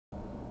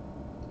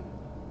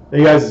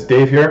Hey guys, it's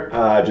Dave here.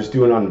 Just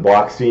doing an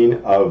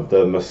unboxing of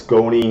the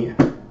Mosconi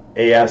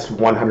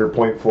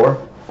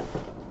AS100.4.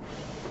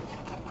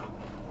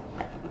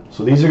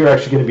 So these are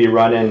actually going to be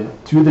running,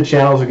 two of the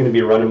channels are going to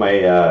be running my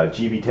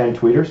GB10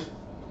 tweeters,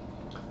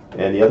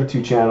 and the other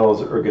two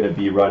channels are going to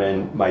be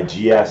running my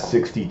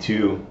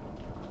GS62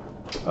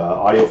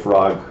 Audio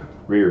Frog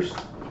rears.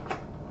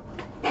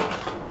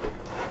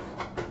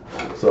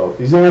 So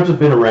these amps have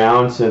been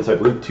around since I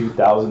believe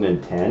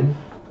 2010.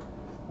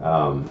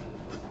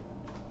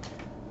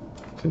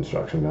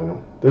 Instruction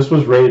manual. This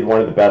was rated one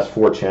of the best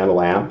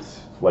 4-channel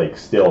amps. Like,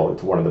 still,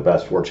 it's one of the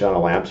best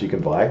 4-channel amps you can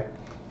buy.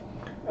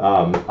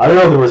 I don't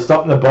know, there was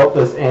something about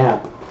this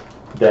amp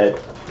that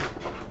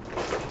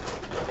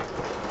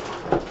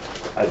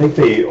I think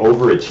they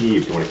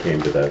overachieved when it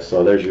came to this.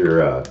 So there's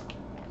your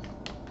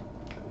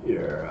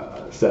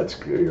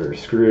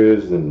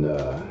screws and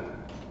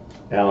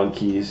Allen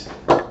keys.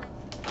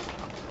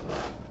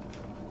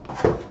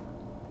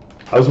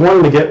 I was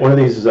wanting to get one of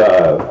these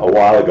a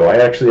while ago. I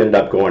actually ended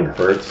up going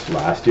Hertz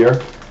last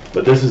year,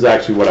 but this is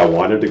actually what I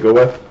wanted to go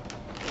with.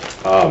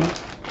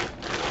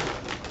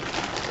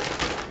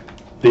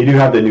 They do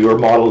have the newer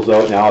models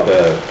out now,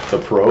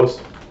 the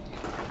Pros,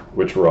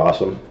 which were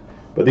awesome.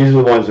 But these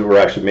are the ones that were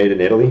actually made in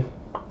Italy.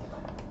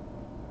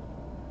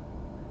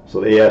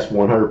 So the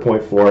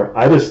AS100.4.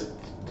 I just,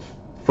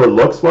 for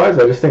looks wise,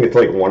 I just think it's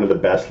like one of the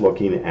best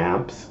looking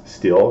amps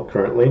still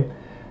currently.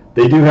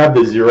 They do have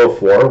the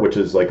 04, which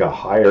is like a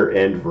higher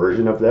end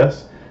version of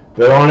this.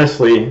 But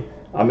honestly,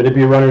 I'm going to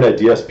be running a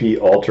DSP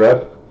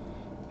Ultra.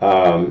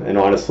 And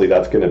honestly,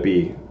 that's going to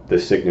be, the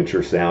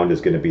signature sound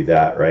is going to be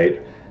that,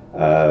 right?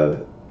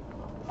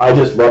 I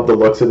just love the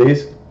looks of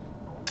these.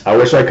 I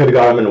wish I could have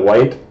got them in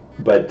white,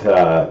 but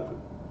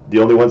the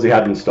only ones they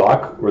had in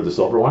stock were the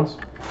silver ones,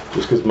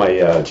 just because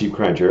my Jeep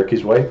Grand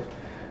Cherokee's white.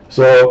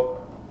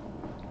 So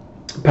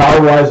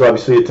power-wise,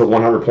 obviously it's a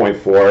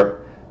 100.4.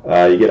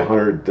 You get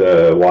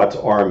 100 watts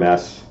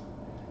RMS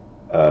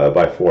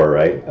by 4,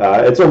 right?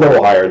 It's a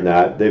little higher than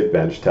that. They've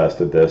bench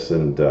tested this,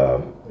 and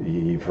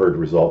you've heard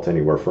results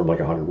anywhere from like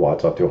 100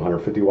 watts up to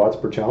 150 watts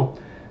per channel.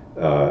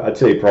 I'd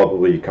say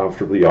probably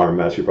comfortably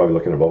RMS, you're probably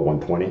looking at about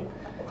 120.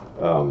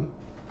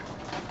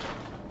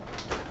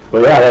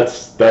 But yeah,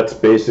 that's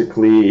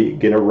basically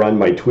going to run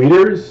my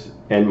tweeters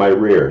and my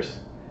rears.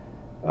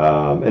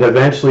 And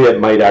eventually it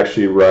might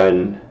actually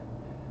run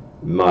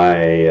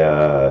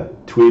my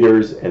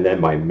tweeters and then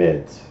my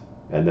mids,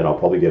 and then I'll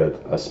probably get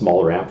a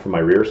smaller amp for my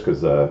rears,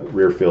 because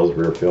rear fill.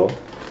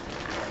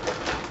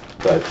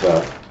 But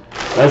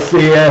that's the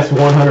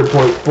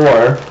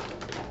AS100.4,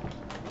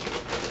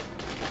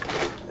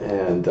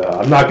 and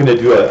I'm not going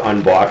to do an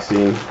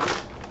unboxing.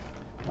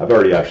 I've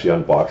already actually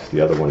unboxed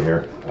the other one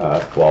here,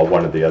 well,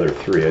 one of the other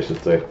three, I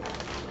should say.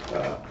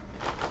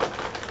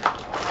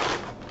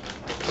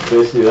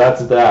 Basically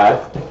that's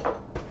that,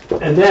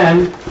 and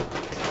then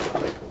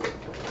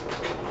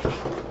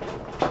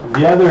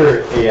the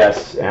other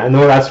AS, I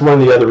know that's one of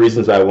the other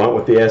reasons I went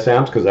with the AS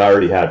amps, because I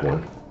already had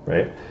one,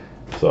 right?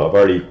 So I've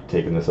already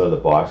taken this out of the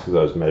box because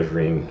I was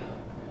measuring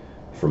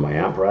for my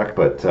amp rack.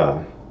 But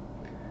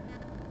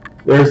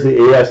there's the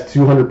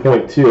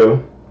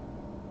AS200.2,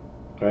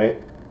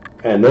 right?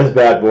 And this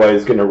bad boy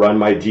is going to run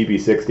my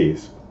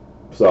GB60s.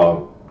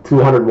 So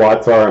 200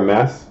 watts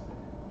RMS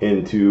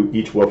into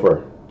each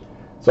woofer.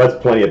 So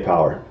that's plenty of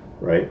power,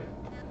 right?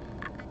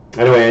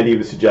 Anyway, Andy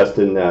was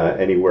suggesting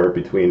anywhere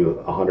between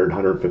 100 and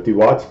 150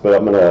 watts, but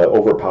I'm going to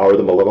overpower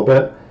them a little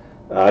bit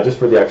just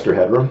for the extra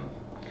headroom.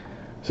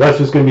 So that's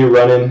just going to be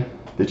running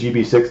the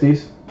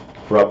GB60s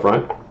for up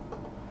front.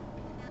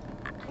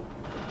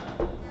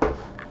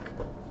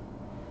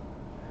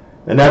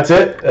 And that's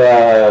it.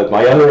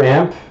 My other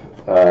amp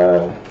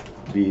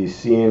be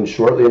seen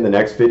shortly in the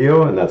next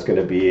video, and that's going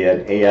to be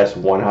an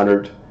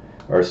AS100,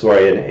 or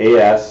sorry, an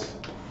AS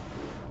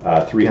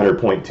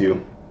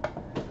 300.2.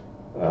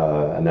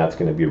 And that's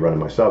going to be running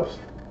my subs.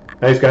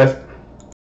 Thanks, guys.